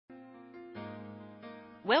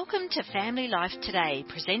Welcome to Family Life Today,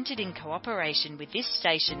 presented in cooperation with this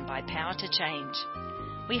station by Power to Change.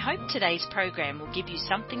 We hope today's program will give you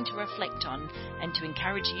something to reflect on and to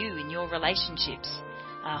encourage you in your relationships.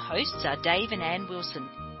 Our hosts are Dave and Ann Wilson.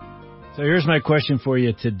 So here's my question for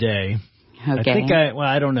you today. Okay.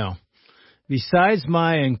 I don't know. Besides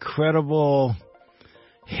my incredible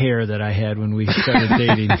hair that I had when we started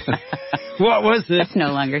dating, what was it? It's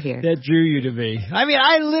no longer here. That drew you to me? I mean,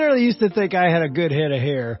 I literally used to think I had a good head of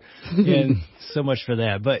hair, and so much for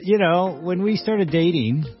that. But, you know, when we started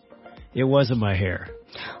dating, it wasn't my hair.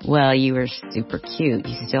 Well, you were super cute.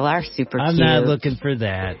 You still are super cute. I'm not looking for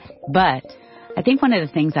that. But I think one of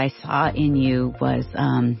the things I saw in you was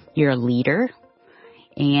you're a leader.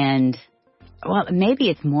 And, well, maybe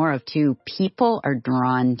it's more of two. People are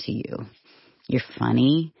drawn to you. You're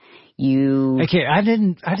funny. Okay, I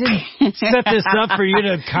didn't set this up for you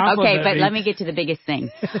to compliment Okay, but me. let me get to the biggest thing.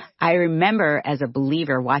 I remember as a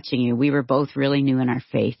believer watching you, we were both really new in our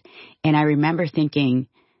faith. And I remember thinking,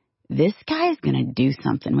 this guy is going to do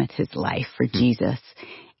something with his life for Jesus.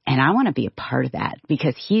 And I want to be a part of that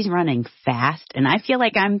because he's running fast. And I feel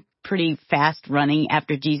like I'm pretty fast running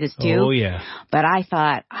after Jesus too. Oh, yeah. But I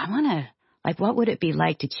thought, I want to, what would it be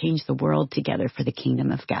like to change the world together for the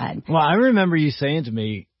kingdom of God? Well, I remember you saying to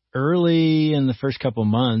me early in the first couple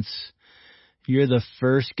months, you're the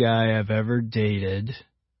first guy I've ever dated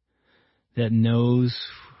that knows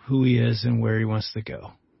who he is and where he wants to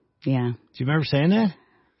go. Yeah. Do you remember saying that?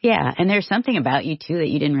 Yeah, and there's something about you, too, that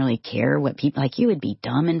you didn't really care what people, you would be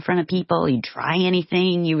dumb in front of people, you'd try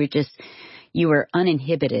anything, you were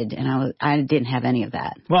uninhibited, and I didn't have any of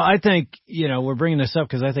that. Well, I think, we're bringing this up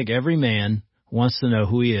because I think every man wants to know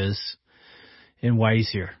who he is and why he's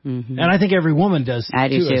here. Mm-hmm. And I think every woman does,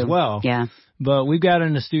 too, as well. Yeah. But we've got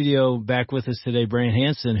in the studio back with us today, Brant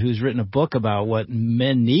Hansen, who's written a book about what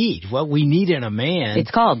men need, what we need in a man. It's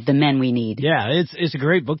called The Men We Need. Yeah, it's a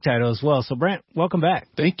great book title as well. So, Brant, welcome back.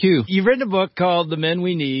 Thank you. You've written a book called The Men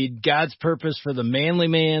We Need, God's Purpose for the Manly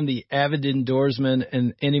Man, the Avid Indoorsman,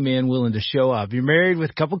 and Any Man Willing to Show Up. You're married with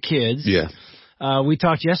a couple kids. Yeah. We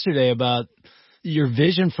talked yesterday about your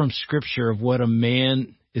vision from Scripture of what a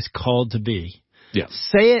man is called to be. Yeah.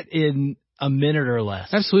 Say it in a minute or less.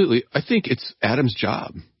 Absolutely. I think it's Adam's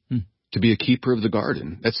job to be a keeper of the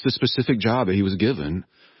garden. That's the specific job that he was given.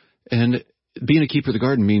 And being a keeper of the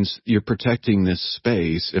garden means you're protecting this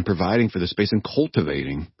space and providing for the space and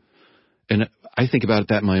cultivating. And I think about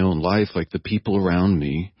that in my own life, like the people around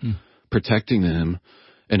me, protecting them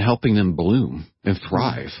and helping them bloom and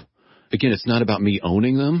thrive. Again, it's not about me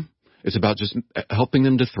owning them. It's about just helping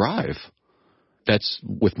them to thrive. That's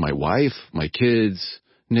with my wife, my kids,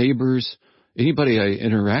 neighbors, anybody I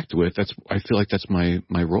interact with. I feel like that's my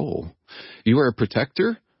role. You are a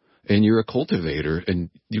protector and you're a cultivator, and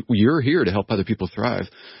you're here to help other people thrive.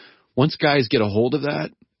 Once guys get a hold of that,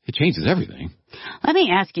 it changes everything. Let me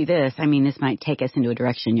ask you this. I mean, this might take us into a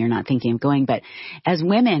direction you're not thinking of going, but as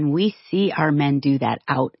women, we see our men do that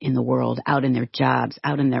out in the world, out in their jobs,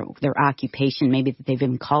 out in their occupation, maybe that they've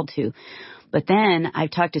been called to. But then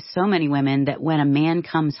I've talked to so many women that when a man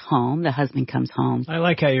comes home, the husband comes home. I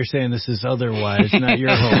like how you're saying this is otherwise, not your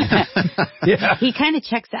home. Yeah. He kind of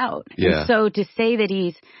checks out. Yeah. And so to say that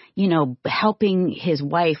he's, helping his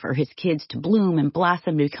wife or his kids to bloom and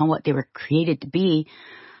blossom to become what they were created to be,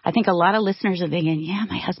 I think a lot of listeners are thinking, yeah,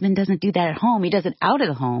 my husband doesn't do that at home. He does it out of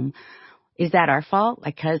the home. Is that our fault?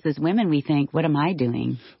 Because as women, we think, what am I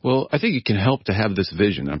doing? Well, I think it can help to have this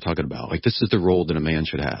vision that I'm talking about. Like, this is the role that a man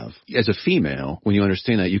should have. As a female, when you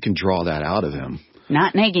understand that, you can draw that out of him.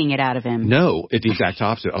 Not nagging it out of him. No, it's the exact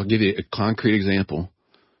opposite. I'll give you a concrete example.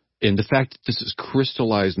 And the fact that this is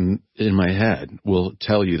crystallized in my head will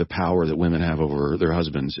tell you the power that women have over their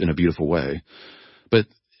husbands in a beautiful way. But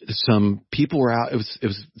some people were out, it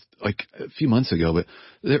was like a few months ago,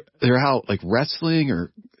 but they're out like wrestling,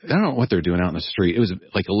 or I don't know what they're doing out in the street. It was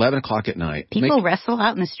like 11 o'clock at night. People wrestle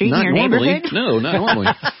out in the street in your normally. neighborhood? No, not normally.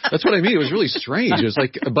 That's what I mean. It was really strange. It was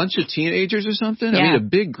like a bunch of teenagers or something. Yeah. I mean, a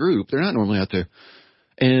big group. They're not normally out there.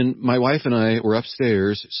 And my wife and I were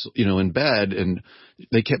upstairs, in bed, and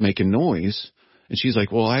they kept making noise. And she's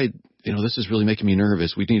like, well, this is really making me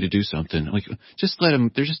nervous. We need to do something. I'm like, just let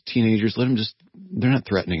them. They're just teenagers. Let them they're not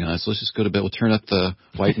threatening us. Let's just go to bed. We'll turn up the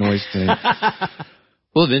white noise thing.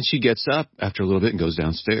 Well, then she gets up after a little bit and goes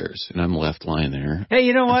downstairs, and I'm left lying there. Hey,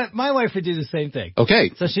 you know what? My wife would do the same thing.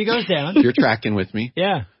 Okay. So she goes down. You're tracking with me.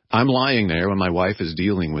 Yeah. I'm lying there when my wife is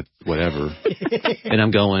dealing with whatever, and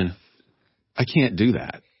I'm going, I can't do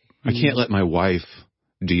that. I can't let my wife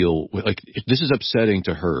deal with, if this is upsetting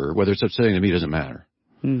to her, whether it's upsetting to me, it doesn't matter.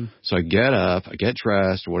 So I get up, I get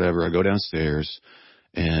dressed or whatever, I go downstairs,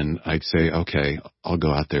 And I'd say, okay, I'll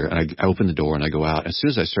go out there. And I open the door and I go out. As soon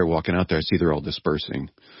as I start walking out there, I see they're all dispersing.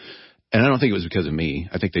 And I don't think it was because of me.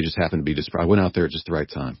 I think they just happened to be dispersed. I went out there at just the right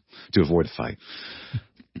time to avoid a fight.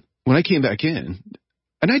 When I came back in,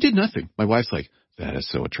 and I did nothing. My wife's like, that is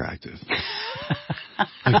so attractive.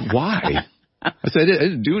 Like, why? I said, I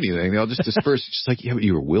didn't do anything. They all just dispersed. She's like, yeah, but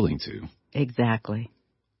you were willing to. Exactly.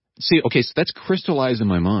 See, okay, so that's crystallized in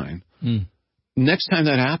my mind. Next time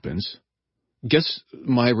that happens, guess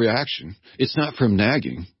my reaction. It's not from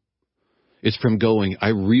nagging. It's from going, I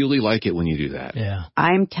really like it when you do that. Yeah.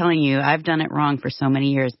 I'm telling you, I've done it wrong for so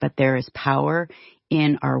many years, but there is power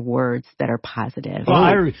in our words that are positive.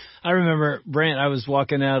 Well, I remember, Brant, I was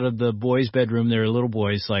walking out of the boys' bedroom. They were little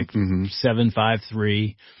boys, like 7, 5,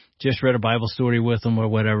 3. Just read a Bible story with them or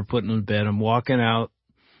whatever, putting them to bed. I'm walking out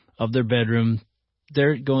of their bedroom.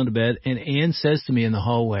 They're going to bed. And Ann says to me in the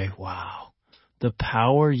hallway, wow, the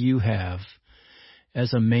power you have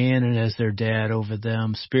as a man and as their dad over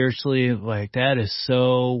them spiritually, like that is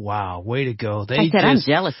so, wow, way to go. I said, I'm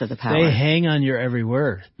jealous of the power. They hang on your every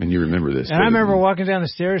word. And you remember this. And I remember walking down the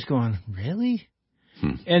stairs going, really?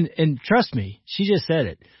 And trust me, she just said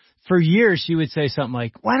it. For years, she would say something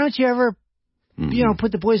like, why don't you ever,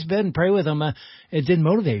 put the boys to bed and pray with them? It didn't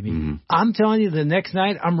motivate me. I'm telling you, the next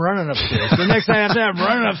night, I'm running upstairs. The next night I'm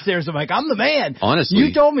running upstairs. I'm like, I'm the man. Honestly.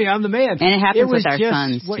 You told me I'm the man. And it happens with our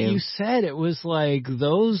sons, what too. you said. It was like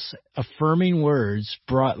those affirming words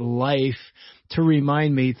brought life to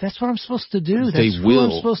remind me that's what I'm supposed to do. That's who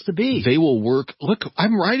I'm supposed to be. They will work. Look,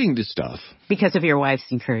 I'm writing this stuff. Because of your wife's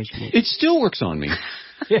encouragement. It still works on me.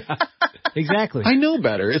 Yeah, exactly. I know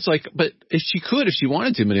better. It's like, but if she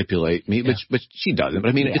wanted to manipulate me, but she doesn't. But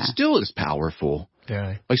I mean, it still is powerful.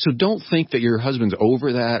 Yeah. Like, so don't think that your husband's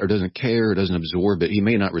over that or doesn't care or doesn't absorb it. He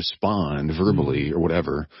may not respond verbally or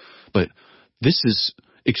whatever, but this is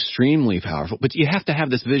extremely powerful. But you have to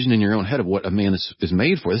have this vision in your own head of what a man is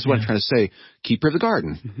made for. This is what I'm trying to say. Keeper of the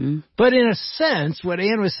garden. But in a sense, what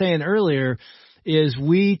Ann was saying earlier is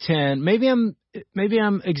we tend, maybe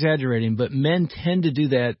I'm exaggerating, but men tend to do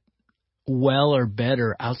that well or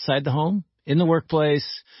better outside the home, in the workplace,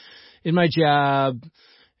 in my job,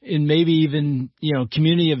 in maybe even,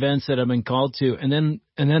 community events that I've been called to. And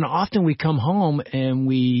then often we come home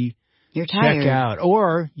and you're tired. Check out.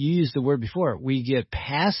 Or you used the word before, we get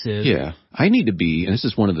passive. Yeah. I need to be, and this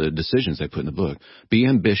is one of the decisions I put in the book, be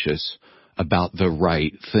ambitious about the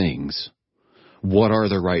right things. What are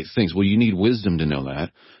the right things? Well, you need wisdom to know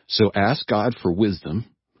that. So ask God for wisdom,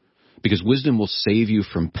 because wisdom will save you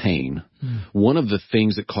from pain. One of the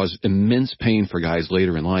things that cause immense pain for guys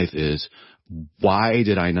later in life is, why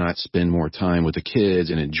did I not spend more time with the kids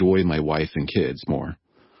and enjoy my wife and kids more?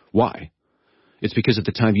 Why? It's because at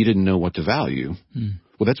the time you didn't know what to value.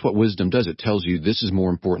 Well, that's what wisdom does. It tells you this is more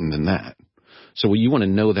important than that. So you want to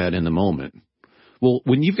know that in the moment. Well,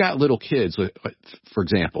 when you've got little kids, for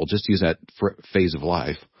example, just use that phase of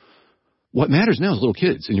life, what matters now is little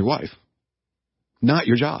kids and your wife, not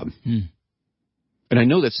your job. And I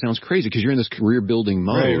know that sounds crazy because you're in this career-building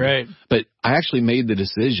mode. Right. But I actually made the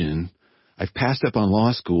decision. I've passed up on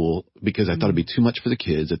law school because I thought it'd be too much for the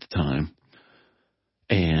kids at the time,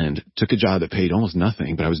 and took a job that paid almost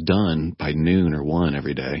nothing, but I was done by noon or 1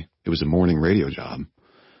 every day. It was a morning radio job,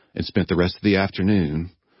 and spent the rest of the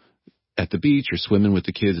afternoon at the beach or swimming with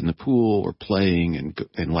the kids in the pool or playing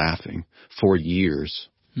and laughing for years.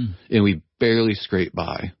 And we barely scraped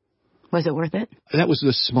by. Was it worth it? That was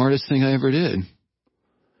the smartest thing I ever did.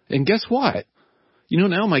 And guess what?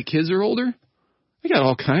 Now my kids are older. I got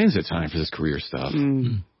all kinds of time for this career stuff.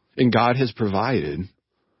 And God has provided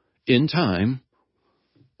in time,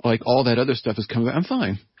 like all that other stuff is coming back. I'm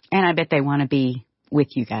fine. And I bet they want to be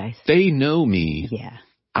with you guys. They know me. Yeah.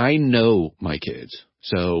 I know my kids.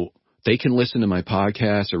 So they can listen to my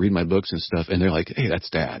podcast or read my books and stuff, and they're like, hey, that's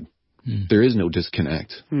Dad. There is no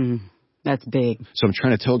disconnect. That's big. So I'm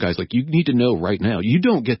trying to tell guys, like, you need to know right now, you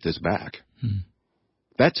don't get this back.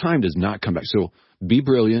 That time does not come back. So be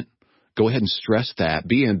brilliant. Go ahead and stress that.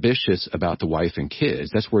 Be ambitious about the wife and kids.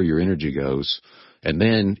 That's where your energy goes. And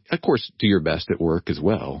then, of course, do your best at work as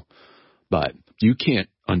well. But you can't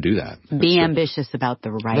undo that. Be ambitious about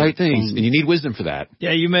the right things. And you need wisdom for that.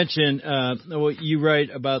 Yeah, you mentioned, you write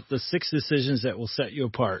about the 6 decisions that will set you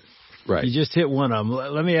apart. Right. You just hit one of them.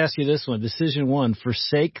 Let me ask you this one. Decision 1,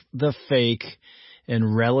 forsake the fake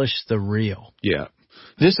and relish the real. Yeah.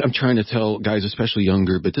 This I'm trying to tell guys, especially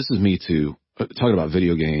younger, but this is me too. Talking about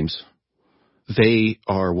video games. They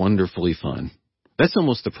are wonderfully fun. That's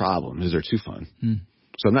almost the problem, is they're too fun.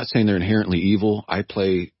 So I'm not saying they're inherently evil. I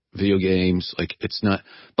play video games, like it's not,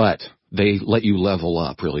 but they let you level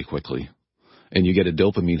up really quickly. and you get a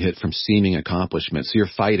dopamine hit from seeming accomplishment. So you're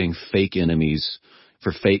fighting fake enemies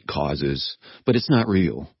for fake causes, but it's not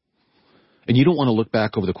real. And you don't want to look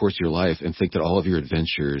back over the course of your life and think that all of your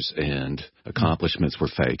adventures and accomplishments were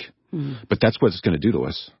fake. But that's what it's going to do to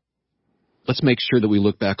us. Let's make sure that we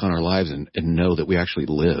look back on our lives and know that we actually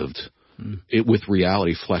lived it with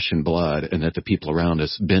reality, flesh and blood, and that the people around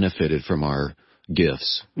us benefited from our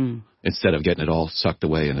gifts instead of getting it all sucked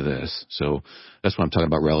away into this. So that's what I'm talking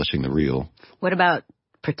about, relishing the real. What about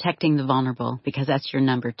protecting the vulnerable? Because that's your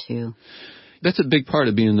number 2. That's a big part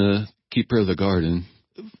of being the keeper of the garden.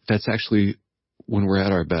 That's actually when we're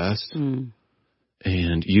at our best and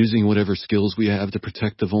using whatever skills we have to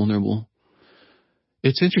protect the vulnerable.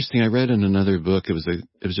 It's interesting. I read in another book, it was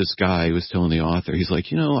this guy who was telling the author, he's like,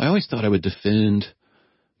 I always thought I would defend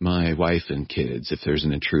my wife and kids if there's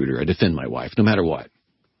an intruder. I defend my wife no matter what.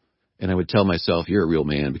 And I would tell myself, you're a real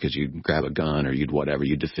man because you'd grab a gun or you'd whatever,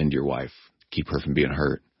 you'd defend your wife, keep her from being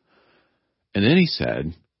hurt. And then he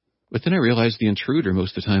said, but then I realized the intruder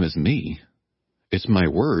most of the time is me. It's my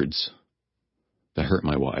words that hurt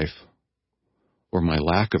my wife, or my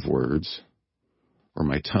lack of words, or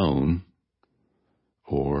my tone,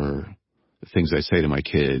 or the things I say to my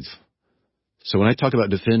kids. So when I talk about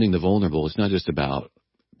defending the vulnerable, it's not just about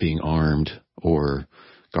being armed or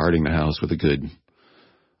guarding the house with a good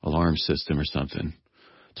alarm system or something.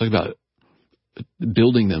 Talk about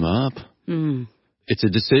building them up. It's a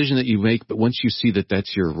decision that you make, but once you see that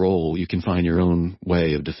that's your role, you can find your own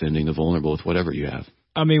way of defending the vulnerable with whatever you have.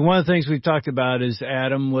 I mean, one of the things we've talked about is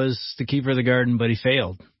Adam was the keeper of the garden, but he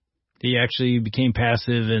failed. He actually became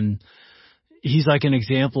passive, and he's like an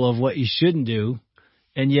example of what you shouldn't do.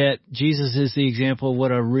 And yet Jesus is the example of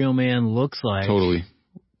what a real man looks like. Totally.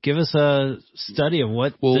 Give us a study of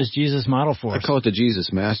what does Jesus model for us. I call it the Jesus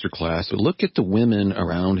Masterclass. So look at the women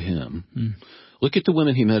around him. Look at the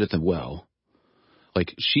women he met at the well.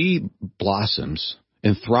 Like, she blossoms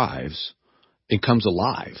and thrives and comes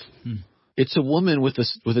alive. It's a woman with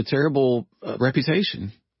a terrible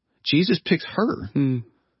reputation. Jesus picks her.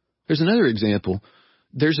 There's another example.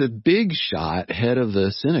 There's a big shot head of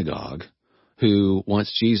the synagogue who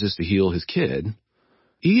wants Jesus to heal his kid.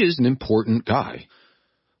 He is an important guy.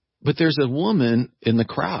 But there's a woman in the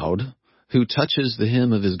crowd who touches the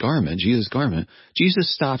hem of his garment, Jesus' garment.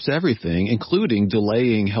 Jesus stops everything, including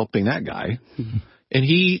delaying helping that guy. And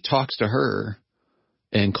he talks to her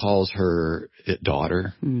and calls her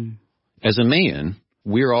daughter. As a man,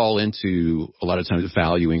 we're all into, a lot of times,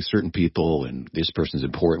 valuing certain people and this person's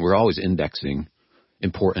important. We're always indexing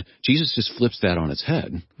important. Jesus just flips that on its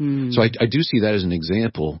head. So I do see that as an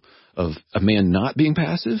example of a man not being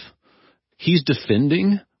passive. He's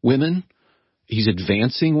defending women. He's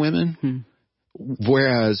advancing women.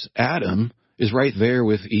 Whereas Adam is right there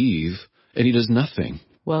with Eve and he does nothing.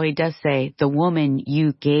 Well, he does say, the woman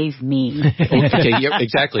you gave me. Okay, yeah,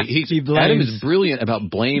 exactly. Adam is brilliant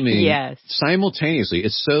about blaming simultaneously.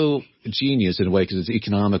 It's so genius in a way because it's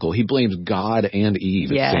economical. He blames God and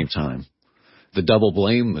Eve at the same time. The double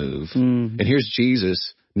blame move. And here's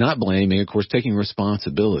Jesus not blaming, of course, taking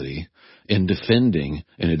responsibility and defending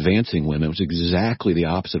and advancing women, which is exactly the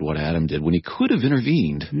opposite of what Adam did when he could have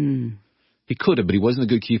intervened. He could have, but he wasn't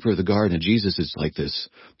a good keeper of the garden. And Jesus is like this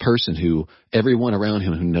person who everyone around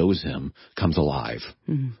him who knows him comes alive.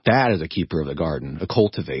 That is a keeper of the garden, a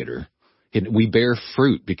cultivator. And we bear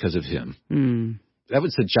fruit because of him. That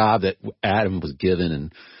was the job that Adam was given,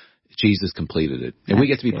 and Jesus completed it. And we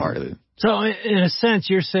get to be part of it. So in a sense,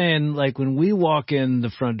 you're saying, like, when we walk in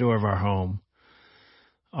the front door of our home,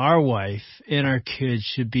 our wife and our kids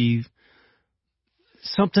should be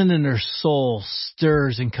something in their soul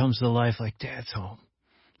stirs and comes to life, like, Dad's home.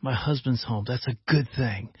 My husband's home. That's a good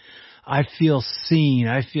thing. I feel seen.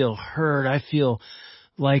 I feel heard. I feel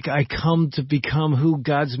like I come to become who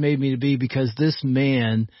God's made me to be because this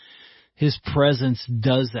man, his presence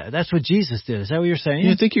does that. That's what Jesus did. Is that what you're saying?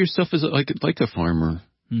 Yeah, think of yourself as like a farmer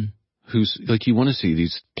who's like, you want to see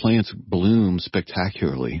these plants bloom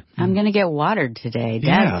spectacularly. I'm going to get watered today.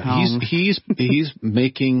 Dad's home. He's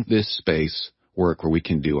making this space work where we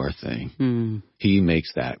can do our thing. He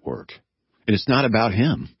makes that work. And it's not about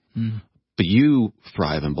him. But you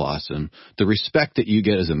thrive and blossom. The respect that you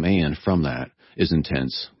get as a man from that is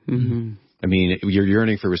intense. I mean, you're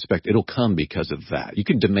yearning for respect. It'll come because of that. You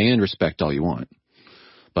can demand respect all you want.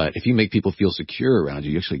 But if you make people feel secure around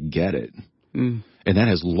you, you actually get it. And that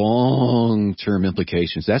has long-term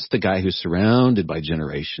implications. That's the guy who's surrounded by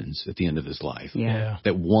generations at the end of his life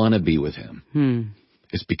that want to be with him.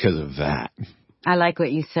 It's because of that. I like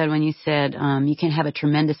what you said when you said you can have a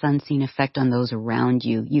tremendous unseen effect on those around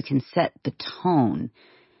you. You can set the tone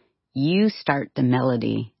You start the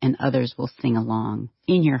melody and others will sing along.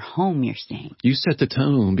 In your home, you're saying. You set the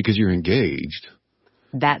tone because you're engaged.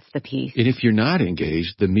 That's the piece. And if you're not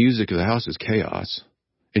engaged, the music of the house is chaos,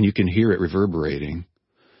 and you can hear it reverberating.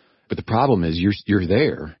 But the problem is you're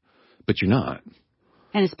there, but you're not.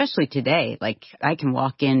 And especially today, like I can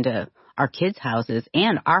walk into our kids' houses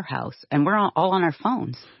and our house, and we're all on our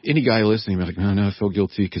phones. Any guy listening will be like, no, I feel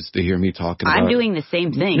guilty because they hear me talking about I'm doing the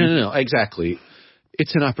same thing. No, exactly.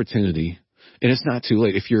 It's an opportunity, and it's not too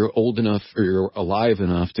late. If you're old enough or you're alive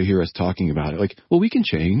enough to hear us talking about it, like, well, we can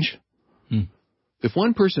change. If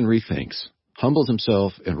one person rethinks, humbles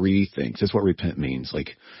himself and rethinks, that's what repent means,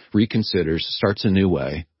 like reconsiders, starts a new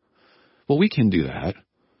way. Well, we can do that.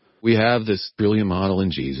 We have this brilliant model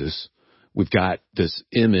in Jesus. We've got this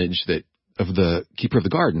image of the keeper of the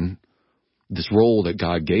garden, this role that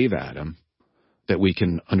God gave Adam that we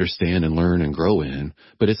can understand and learn and grow in.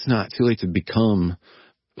 But it's not too late to become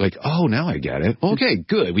like, oh, now I get it. Okay,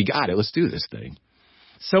 good. We got it. Let's do this thing.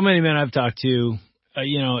 So many men I've talked to,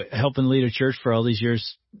 helping lead a church for all these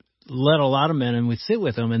years, led a lot of men and would sit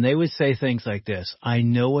with them and they would say things like this. I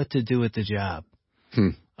know what to do with the job.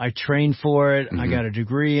 I trained for it. I got a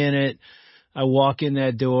degree in it. I walk in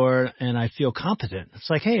that door and I feel competent. It's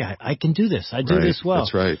like, hey, I can do this. I do this well.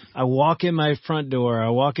 That's right. I walk in my front door. I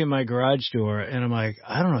walk in my garage door and I'm like,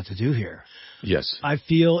 I don't know what to do here. Yes. I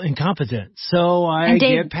feel incompetent. So I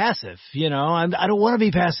get passive. I don't want to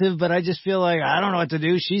be passive, but I just feel like I don't know what to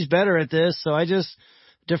do. She's better at this. So I just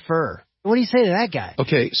defer. What do you say to that guy?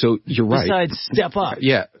 Okay, so you're right. Besides step up.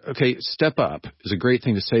 Yeah, okay, step up is a great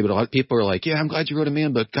thing to say, but a lot of people are like, yeah, I'm glad you wrote a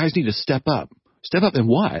man, but guys need to step up. Step up in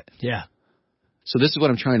what? Yeah. So this is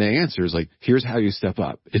what I'm trying to answer is like, here's how you step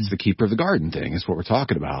up. It's the keeper of the garden thing. It's what we're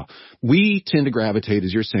talking about. We tend to gravitate,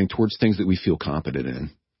 as you're saying, towards things that we feel competent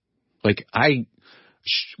in. Like an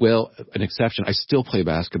exception. I still play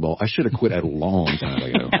basketball. I should have quit a long time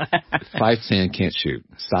ago. 5'10", can't shoot.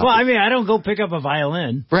 Stop. Well, I mean, I don't go pick up a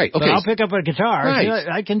violin. Right. Okay. But I'll pick up a guitar. Right.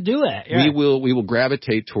 I can do it. Yeah. We will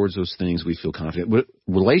gravitate towards those things we feel confident. But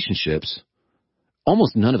relationships,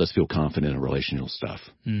 almost none of us feel confident in relational stuff.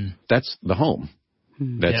 That's the home.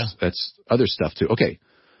 That's other stuff too. Okay.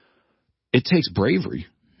 It takes bravery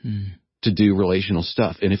to do relational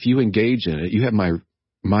stuff. And if you engage in it, you have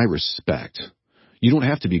my respect. You don't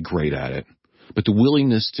have to be great at it, but the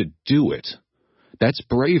willingness to do it, that's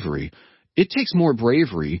bravery. It takes more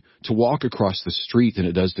bravery to walk across the street than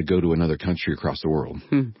it does to go to another country across the world.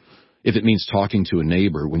 If it means talking to a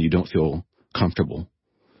neighbor when you don't feel comfortable.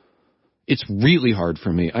 It's really hard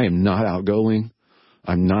for me. I am not outgoing.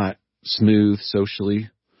 I'm not smooth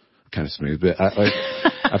socially. Kind of smooth, but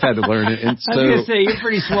I've had to learn it. And so, I was going to say, you're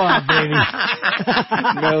pretty suave, baby.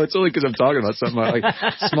 No, it's only because I'm talking about something like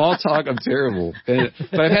small talk. I'm terrible.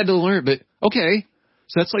 But I've had to learn. But okay,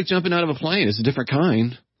 so that's like jumping out of a plane. It's a different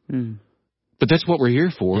kind. But that's what we're here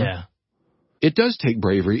for. Yeah. It does take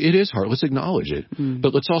bravery. It is hard. Let's acknowledge it.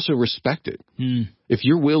 But let's also respect it. If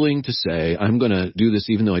you're willing to say, I'm going to do this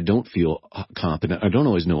even though I don't feel competent, I don't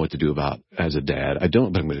always know what to do about as a dad, but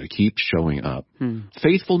I'm going to keep showing up.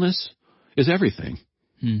 Faithfulness is everything.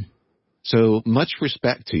 So much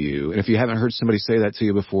respect to you. And if you haven't heard somebody say that to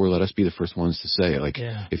you before, let us be the first ones to say it. Like,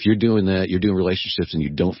 if you're doing that, you're doing relationships and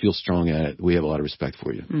you don't feel strong at it, we have a lot of respect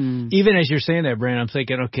for you. Even as you're saying that, Brant, I'm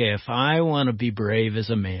thinking, okay, if I want to be brave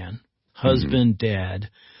as a man, husband,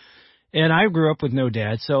 dad, and I grew up with no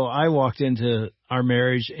dad, so I walked into our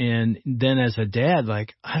marriage and then as a dad,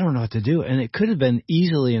 like, I don't know what to do. And it could have been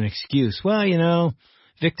easily an excuse. Well,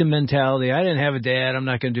 victim mentality. I didn't have a dad. I'm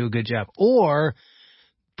not going to do a good job. Or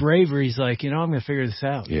bravery's like, I'm going to figure this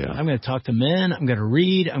out. Yeah. I'm going to talk to men. I'm going to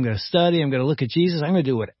read. I'm going to study. I'm going to look at Jesus. I'm going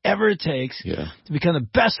to do whatever it takes to become the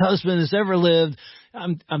best husband that's ever lived.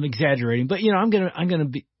 I'm exaggerating, but I'm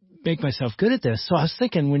going to make myself good at this. So I was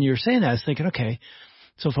thinking, when you were saying that, I was thinking, okay,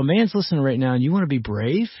 so if a man's listening right now and you want to be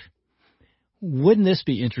brave, wouldn't this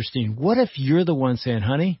be interesting? What if you're the one saying,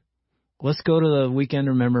 honey, let's go to the weekend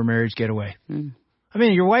remember marriage getaway? I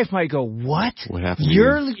mean, your wife might go, what? What happened?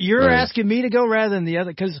 You're asking me to go rather than the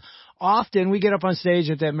other? Because often we get up on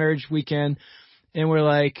stage at that marriage weekend and we're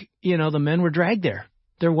like, the men were dragged there.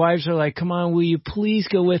 Their wives are like, come on, will you please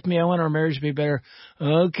go with me? I want our marriage to be better.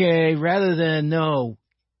 Okay. Rather than, no,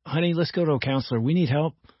 honey, let's go to a counselor. We need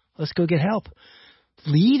help. Let's go get help.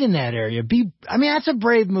 Lead in that area. That's a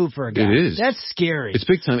brave move for a guy. It is. That's scary. It's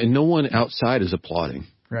big time. And no one outside is applauding.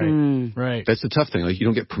 Right. Right. That's the tough thing. Like, you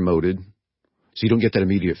don't get promoted, so you don't get that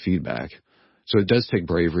immediate feedback. So it does take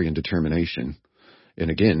bravery and determination. And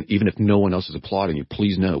again, even if no one else is applauding you,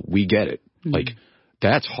 please know, we get it. Like,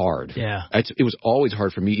 that's hard. Yeah. It was always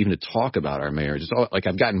hard for me even to talk about our marriage. It's like,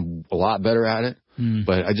 I've gotten a lot better at it.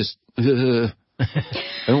 But I just, I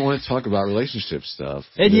don't want to talk about relationship stuff.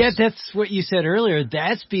 And yet that's what you said earlier.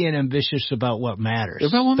 That's being ambitious about what matters.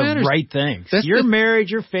 About what matters. The right things. That's your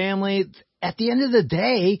marriage, your family. At the end of the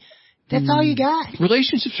day, that's all you got.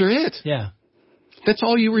 Relationships are it. Yeah. That's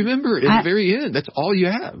all you remember at the very end. That's all you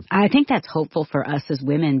have. I think that's hopeful for us as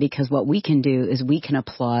women, because what we can do is we can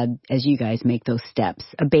applaud as you guys make those steps,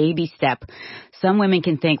 a baby step. Some women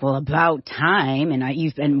can think, well, about time, and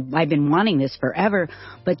I've been wanting this forever,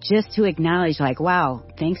 but just to acknowledge, like, wow,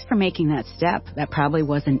 thanks for making that step. That probably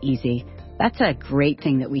wasn't easy. That's a great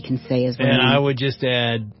thing that we can say as women. And I would just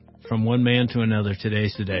add, from one man to another,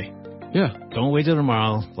 today's today. Yeah. Don't wait till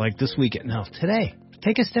tomorrow, like this weekend. No, today.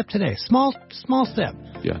 Take a step today. Small step.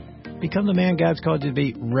 Yeah. Become the man God's called you to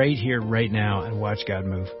be right here, right now, and watch God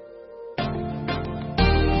move.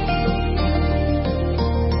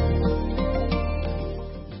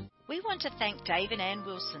 We want to thank Dave and Ann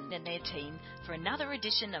Wilson and their team for another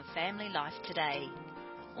edition of Family Life Today.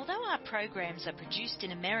 Although our programs are produced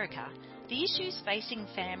in America, the issues facing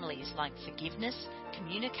families like forgiveness,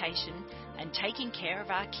 communication, and taking care of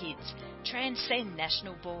our kids transcend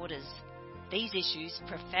national borders. These issues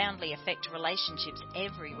profoundly affect relationships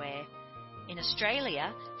everywhere. In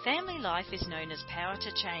Australia, Family Life is known as Power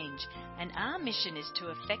to Change, and our mission is to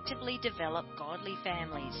effectively develop godly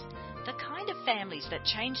families, the kind of families that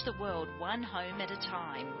change the world one home at a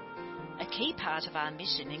time. A key part of our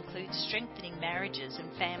mission includes strengthening marriages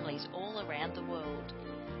and families all around the world.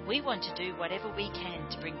 We want to do whatever we can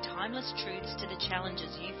to bring timeless truths to the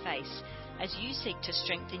challenges you face as you seek to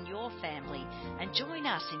strengthen your family and join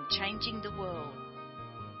us in changing the world.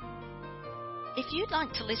 If you'd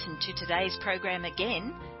like to listen to today's program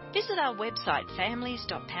again, visit our website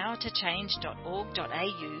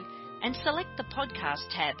families.powertochange.org.au and select the podcast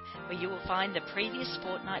tab, where you will find the previous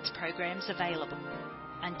fortnight's programs available.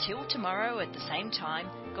 Until tomorrow at the same time,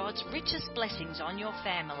 God's richest blessings on your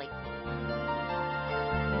family.